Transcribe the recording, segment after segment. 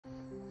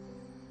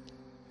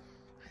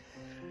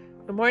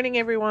Good morning,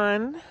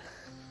 everyone.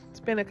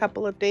 It's been a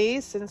couple of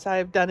days since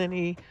I've done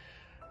any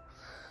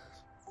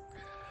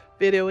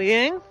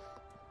videoing,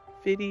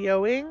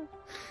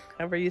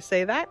 however you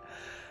say that.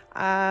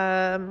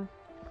 Haven't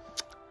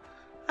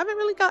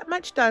really got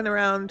much done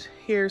around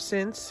here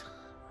since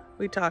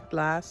we talked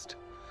last.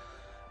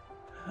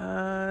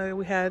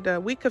 We had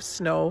a week of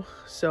snow,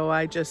 so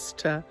I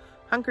just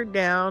hunkered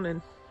down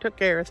and took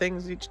care of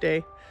things each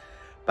day.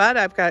 But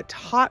I've got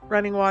hot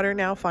running water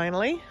now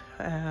finally.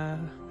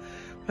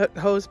 Put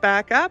the hose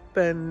back up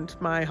and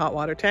my hot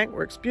water tank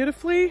works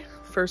beautifully.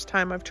 First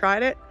time I've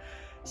tried it.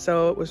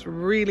 So it was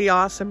really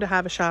awesome to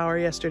have a shower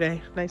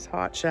yesterday. Nice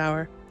hot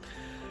shower.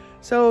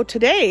 So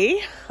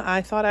today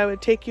I thought I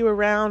would take you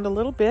around a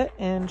little bit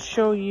and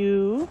show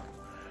you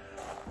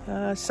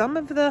some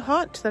of the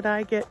haunt that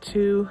I get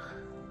to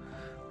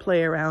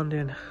play around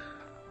in.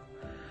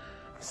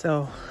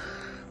 So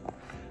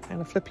I'm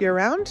gonna flip you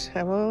around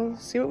and we'll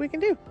see what we can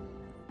do.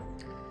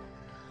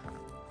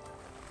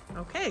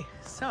 Okay,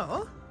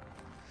 so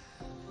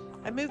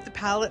I moved the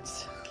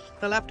pallets,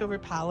 the leftover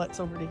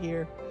pallets over to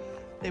here.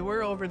 They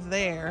were over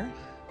there,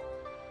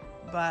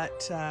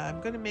 but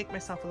I'm going to make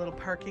myself a little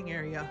parking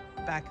area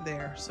back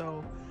there.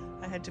 So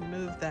I had to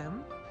move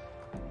them.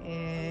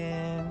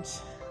 And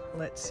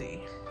let's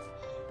see,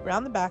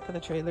 around the back of the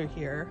trailer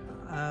here.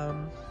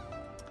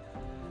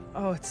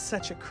 Oh, it's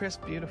such a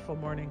crisp, beautiful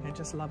morning. I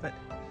just love it.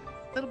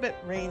 A little bit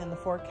rain in the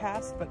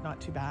forecast, but not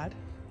too bad.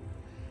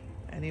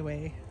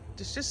 Anyway,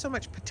 there's just so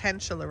much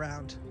potential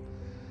around.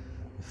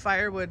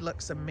 Firewood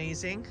looks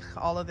amazing.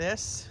 All of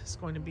this is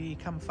going to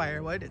become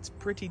firewood. It's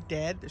pretty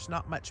dead. There's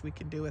not much we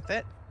can do with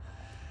it.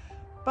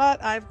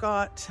 But I've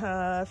got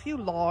a few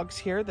logs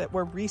here that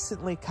were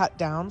recently cut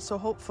down. So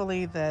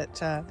hopefully that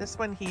this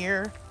one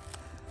here,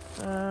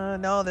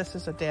 no, this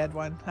is a dead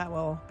one. That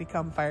will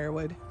become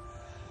firewood.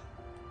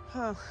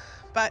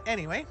 But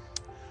anyway,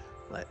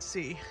 let's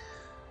see.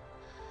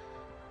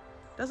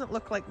 Doesn't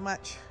look like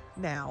much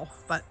now,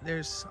 but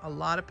there's a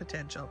lot of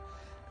potential.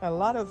 A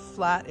lot of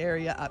flat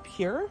area up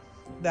here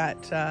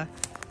that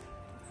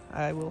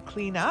I will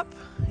clean up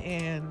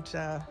and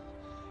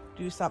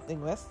do something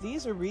with.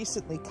 These are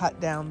recently cut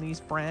down, these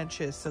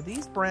branches. So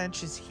these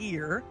branches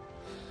here,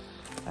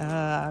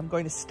 I'm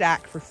going to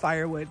stack for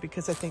firewood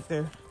because I think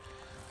they're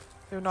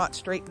not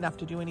straight enough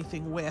to do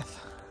anything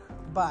with.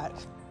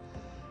 But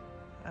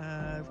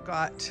I've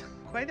got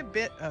quite a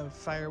bit of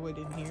firewood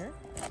in here.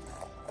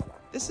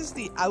 This is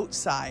the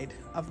outside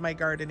of my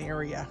garden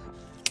area.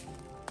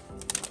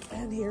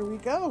 And here we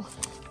go,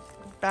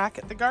 back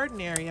at the garden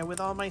area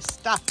with all my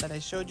stuff that I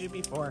showed you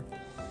before.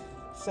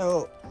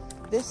 So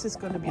this is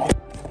going to be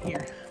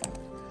here.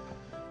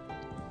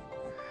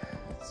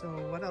 So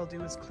what I'll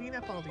do is clean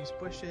up all these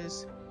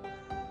bushes,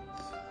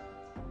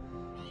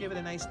 give it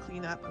a nice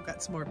clean up. I've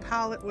got some more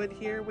pallet wood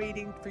here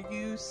waiting for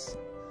use,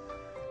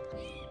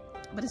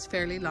 but it's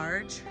fairly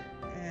large,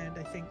 and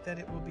I think that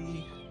it will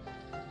be,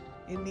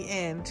 in the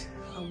end,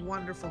 a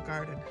wonderful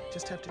garden.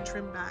 Just have to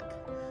trim back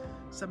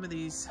some of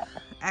these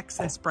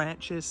excess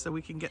branches so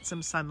we can get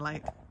some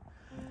sunlight.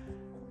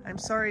 I'm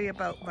sorry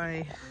about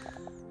my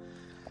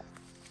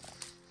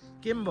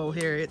gimbal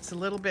here. It's a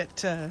little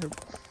bit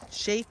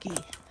shaky.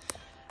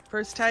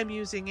 First time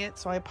using it,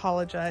 so I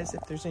apologize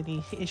if there's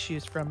any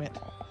issues from it.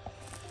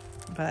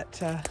 But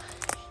yeah,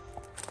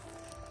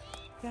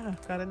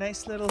 I've got a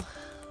nice little,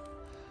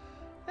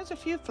 there's a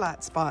few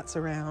flat spots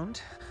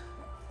around.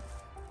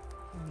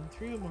 Going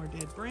through more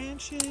dead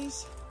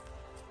branches.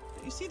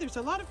 You see, there's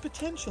a lot of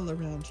potential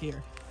around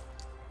here.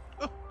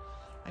 Oh,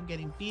 I'm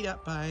getting beat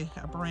up by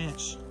a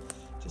branch.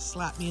 Just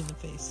slapped me in the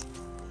face.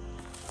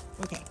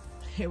 Okay,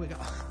 here we go.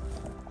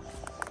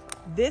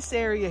 This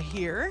area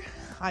here,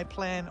 I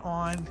plan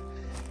on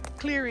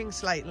clearing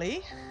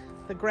slightly,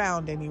 the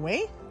ground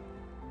anyway.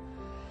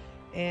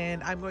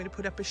 And I'm going to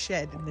put up a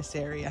shed in this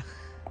area.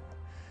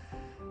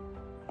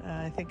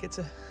 I think it's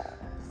a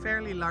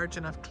fairly large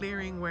enough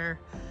clearing where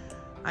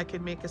I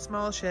can make a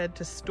small shed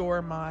to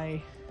store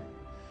my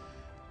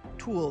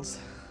tools,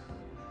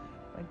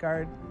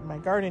 my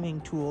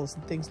gardening tools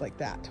and things like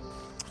that.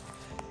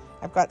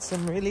 I've got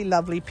some really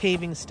lovely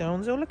paving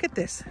stones. Oh, look at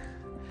this.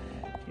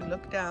 If you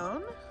look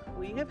down,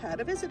 we have had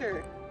a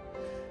visitor.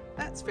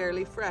 That's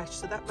fairly fresh.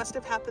 So that must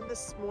have happened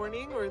this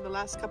morning or in the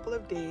last couple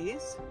of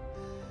days.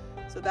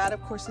 So that,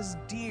 of course, is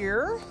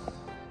deer.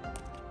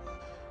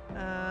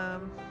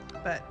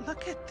 But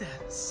look at the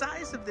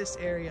size of this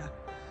area.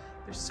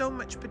 There's so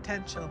much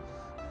potential,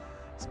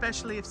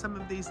 especially if some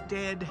of these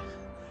dead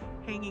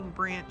hanging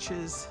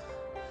branches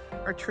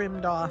are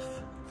trimmed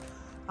off.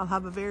 I'll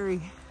have a very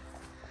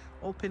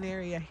open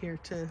area here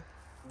to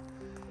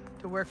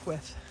work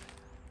with.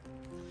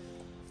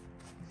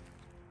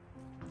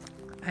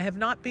 I have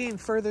not been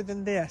further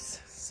than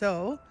this,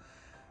 so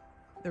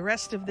the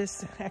rest of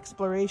this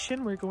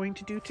exploration we're going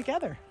to do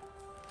together.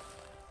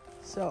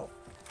 So,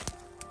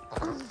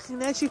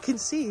 and as you can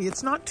see,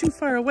 it's not too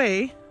far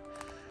away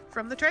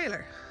from the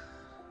trailer.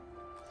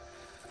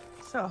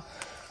 So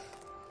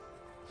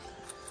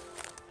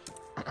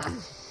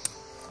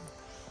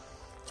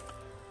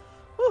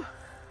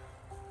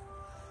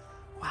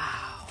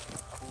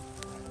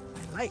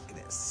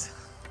this.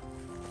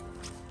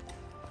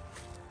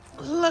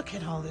 Look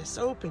at all this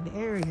open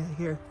area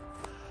here.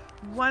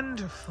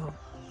 Wonderful.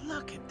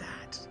 Look at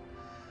that.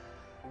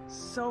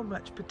 So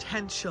much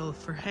potential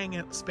for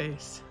hangout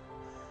space.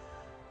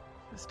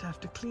 Just have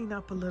to clean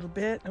up a little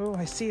bit. Oh,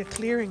 I see a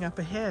clearing up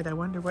ahead. I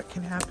wonder what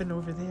can happen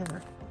over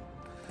there.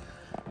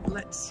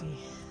 Let's see.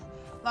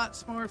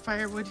 Lots more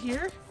firewood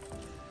here.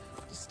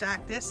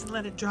 Stack this and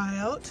let it dry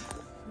out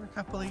for a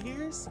couple of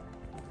years.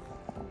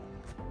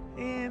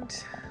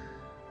 And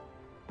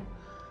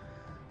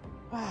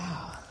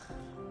wow,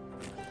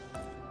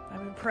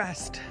 I'm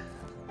impressed.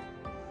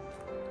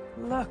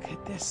 Look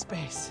at this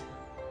space.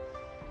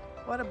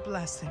 What a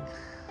blessing.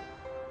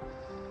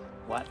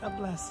 What a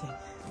blessing.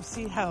 You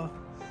see how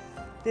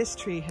this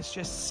tree has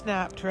just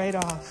snapped right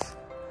off.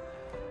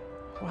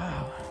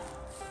 Wow.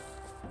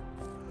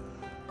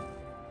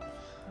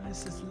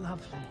 This is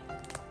lovely.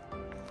 A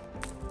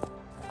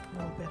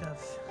little bit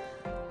of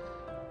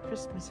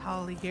Christmas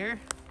holly here.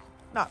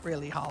 Not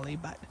really holly,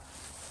 but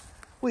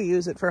we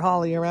use it for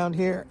holly around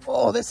here.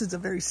 Oh, this is a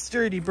very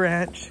sturdy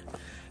branch,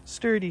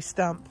 sturdy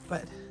stump,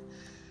 but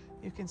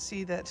you can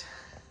see that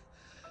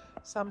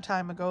some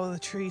time ago the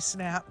tree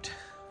snapped.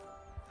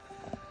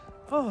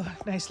 Oh,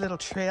 nice little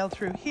trail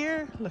through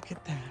here. Look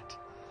at that.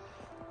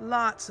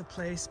 Lots of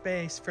play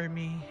space for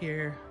me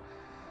here.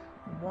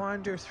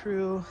 Wander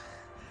through.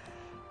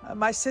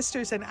 My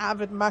sister's an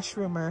avid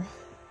mushroomer,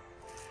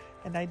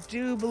 and I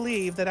do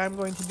believe that I'm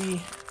going to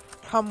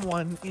become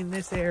one in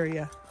this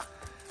area.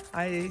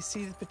 I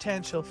see the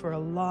potential for a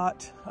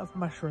lot of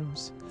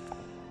mushrooms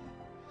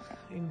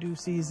in due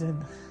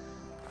season.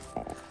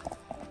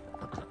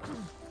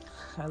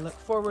 I look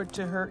forward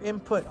to her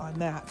input on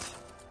that.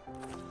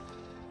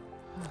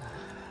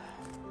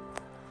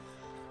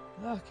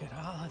 Look at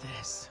all of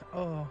this.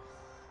 Oh,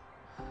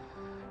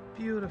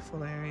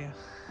 beautiful area,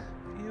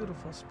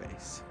 beautiful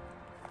space.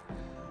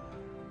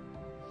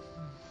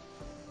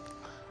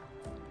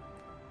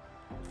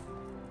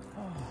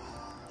 Oh,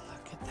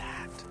 look at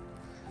that.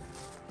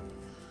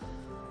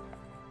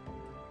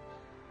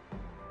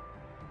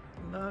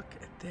 Look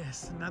at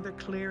this, another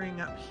clearing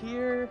up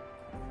here.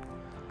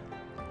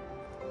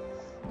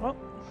 Oh,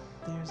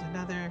 there's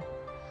another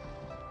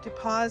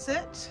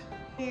deposit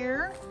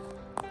here.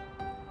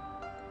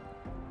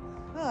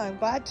 Well, I'm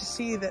glad to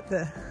see that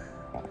the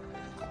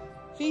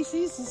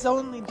feces is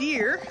only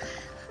deer.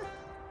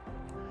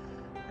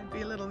 I'd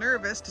be a little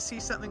nervous to see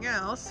something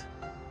else.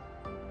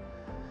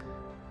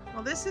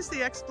 Well, this is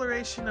the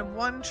exploration of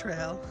one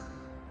trail.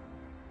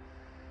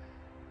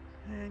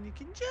 And you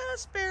can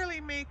just barely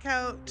make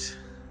out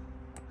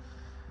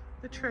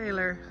the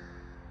trailer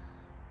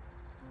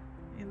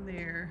in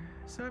there.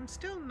 So I'm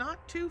still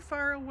not too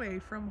far away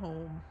from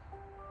home.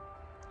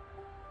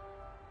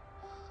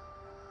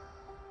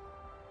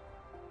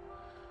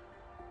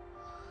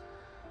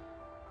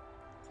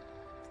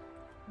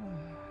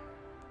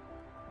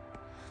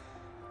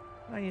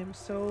 I am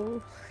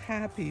so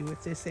happy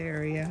with this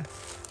area,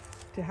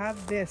 to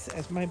have this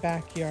as my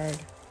backyard,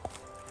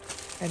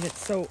 and it's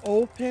so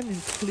open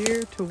and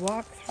clear to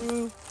walk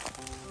through.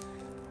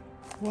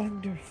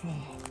 Wonderful.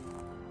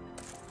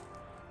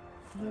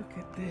 Look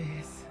at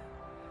this.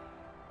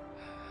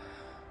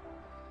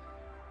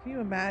 Can you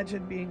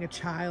imagine being a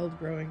child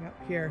growing up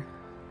here?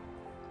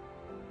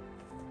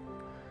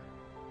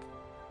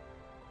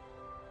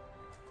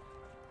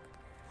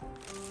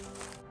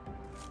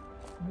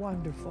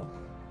 Wonderful.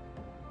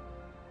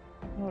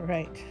 All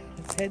right,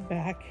 let's head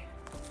back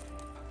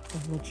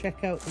and we'll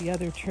check out the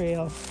other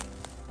trail.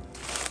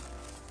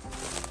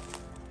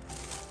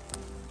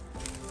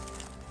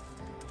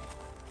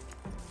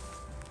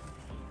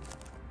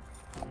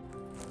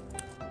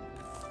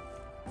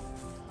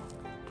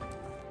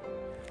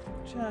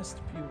 Just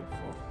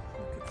beautiful.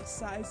 Look at the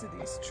size of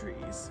these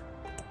trees.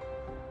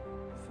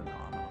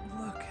 Phenomenal.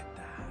 Look at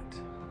that.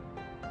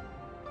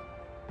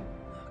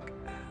 Look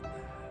at that.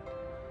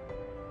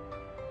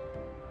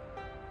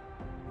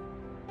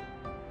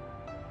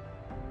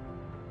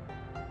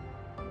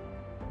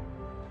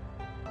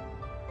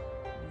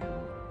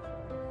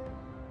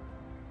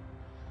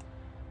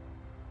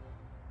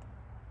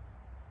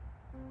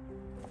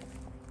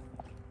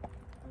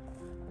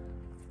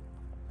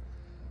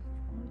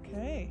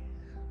 Okay.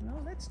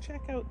 Well, let's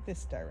check out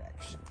this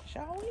direction,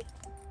 shall we?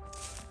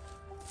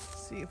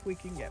 See if we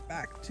can get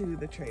back to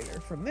the trailer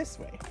from this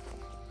way.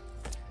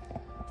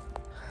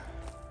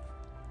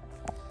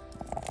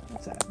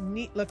 That's a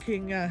neat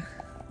looking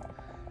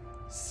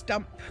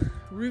stump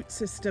root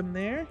system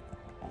there.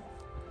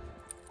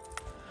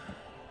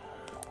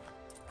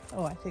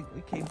 Oh, I think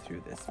we came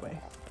through this way.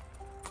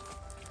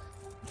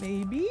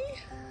 Maybe?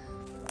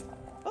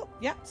 Oh,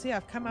 yeah, see,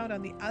 I've come out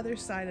on the other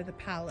side of the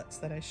pallets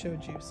that I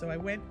showed you. So I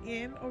went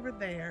in over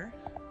there,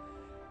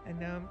 and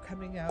now I'm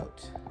coming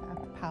out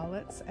at the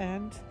pallets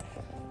and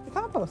the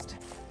compost.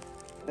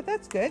 But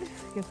that's good.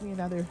 Gives me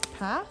another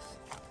path.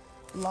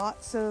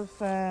 Lots of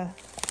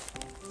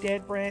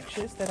dead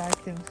branches that I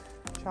can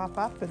chop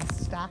up and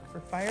stack for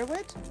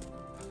firewood.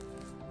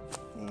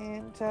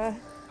 And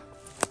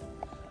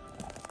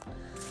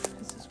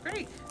this is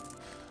Great.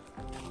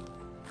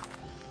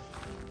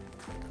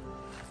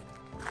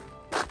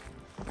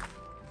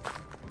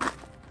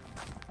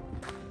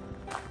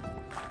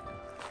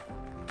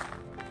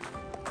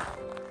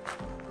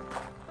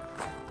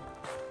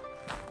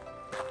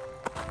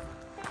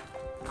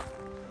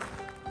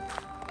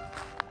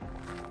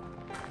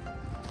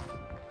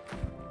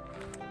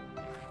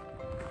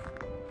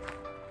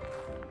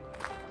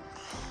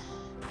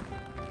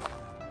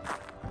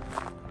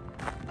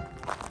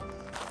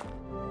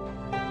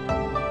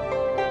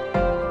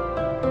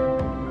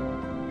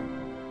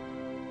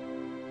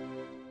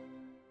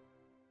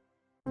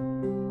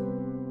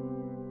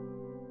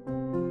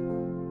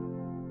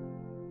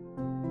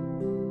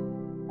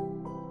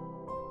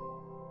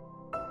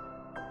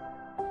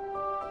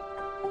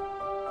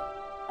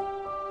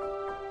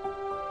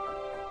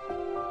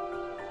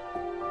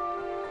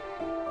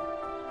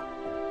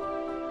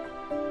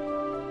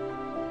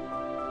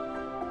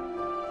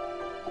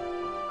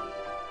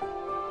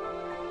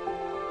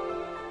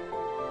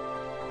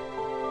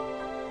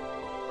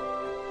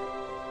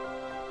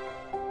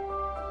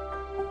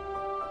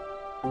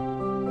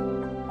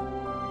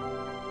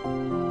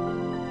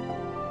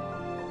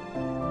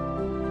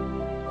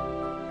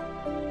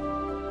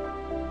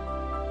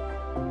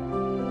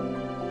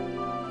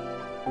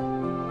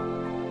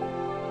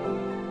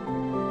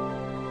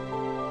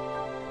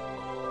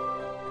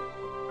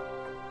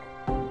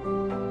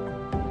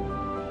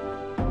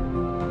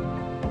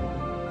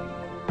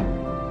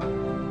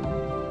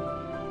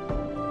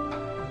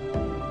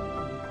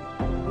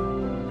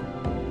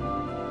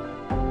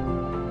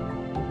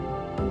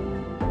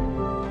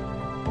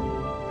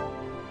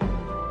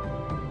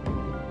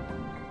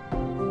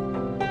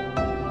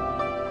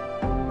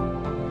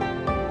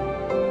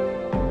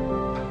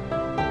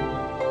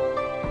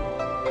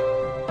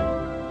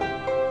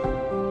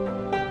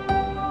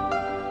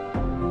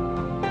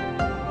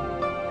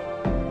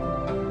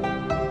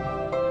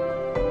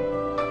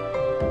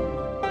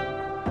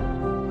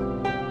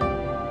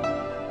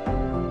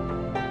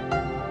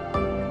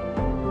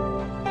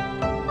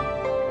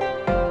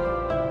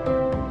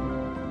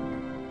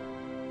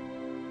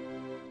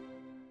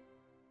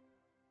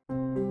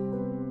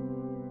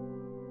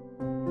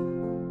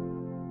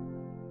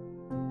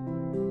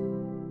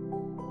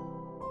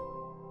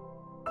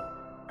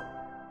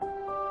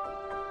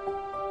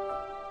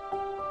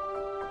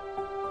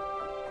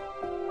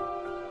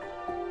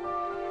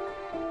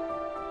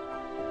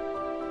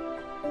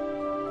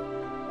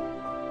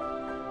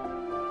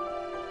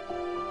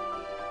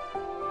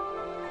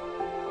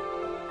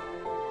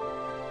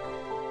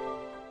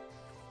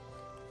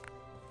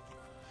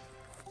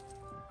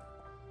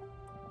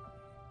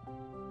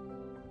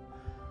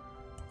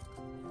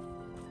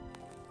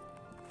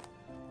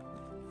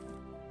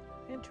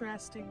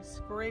 Interesting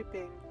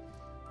scraping.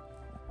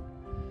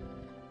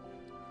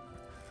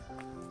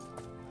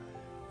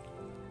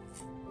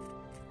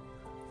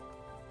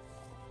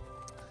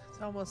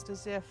 It's almost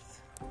as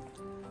if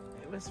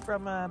it was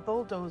from a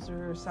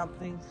bulldozer or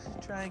something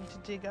trying to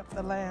dig up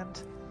the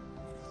land.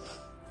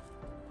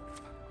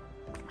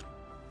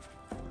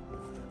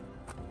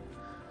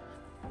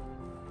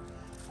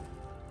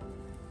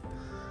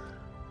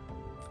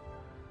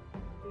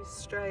 These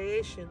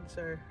striations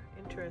are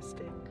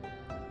interesting.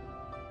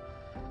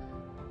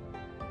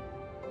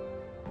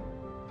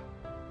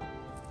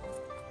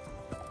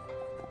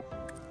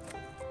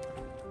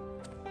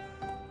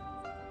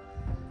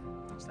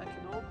 Looks like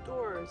an old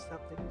door or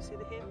something. You see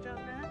the hinge on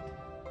that?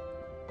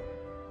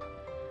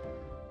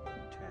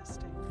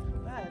 Interesting.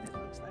 But it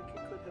looks like it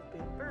could have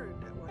been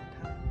burned at one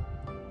time.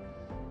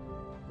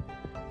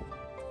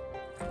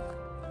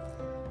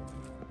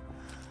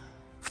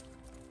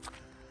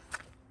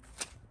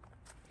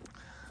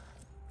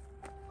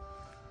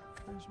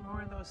 There's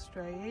more of those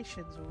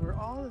striations over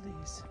all of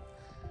these.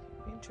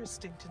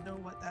 Interesting to know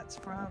what that's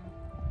from.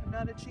 I'm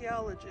not a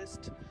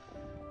geologist,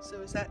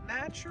 so is that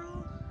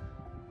natural?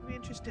 I'm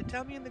interested.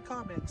 Tell me in the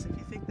comments if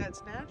you think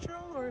that's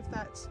natural or if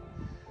that's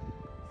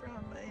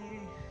from a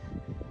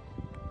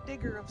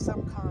digger of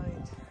some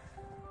kind.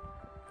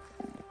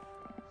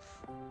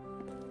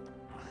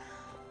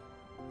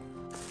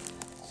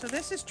 So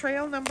this is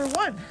trail number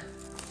 1.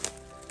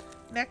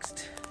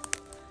 Next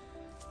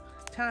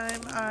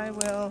time I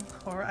will,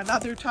 or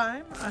another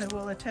time, I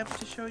will attempt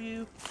to show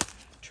you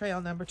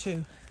trail number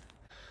 2.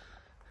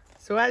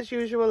 So as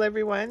usual,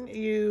 everyone,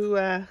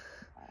 if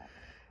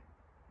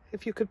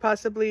you could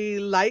possibly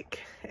like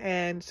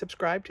and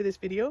subscribe to this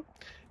video,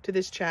 to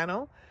this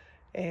channel,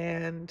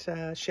 and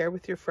share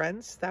with your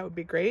friends, that would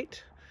be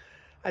great.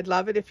 I'd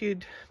love it if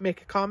you'd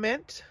make a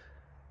comment.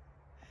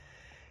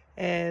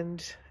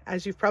 And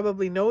as you've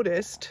probably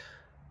noticed,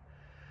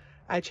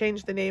 I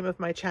changed the name of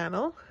my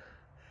channel.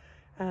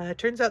 It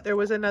turns out there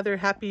was another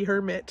Happy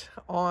Hermit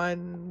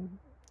on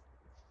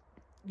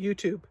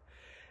YouTube,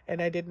 and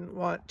I didn't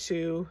want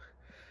to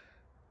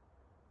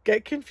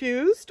get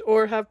confused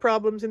or have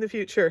problems in the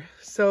future.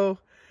 So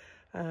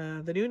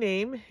the new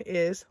name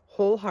is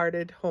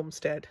Wholehearted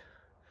Homestead.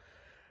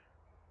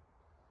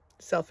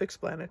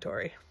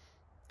 Self-explanatory.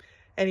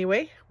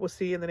 Anyway, we'll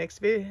see you in the next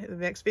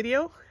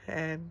video,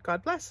 and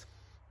God bless.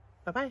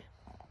 Bye-bye.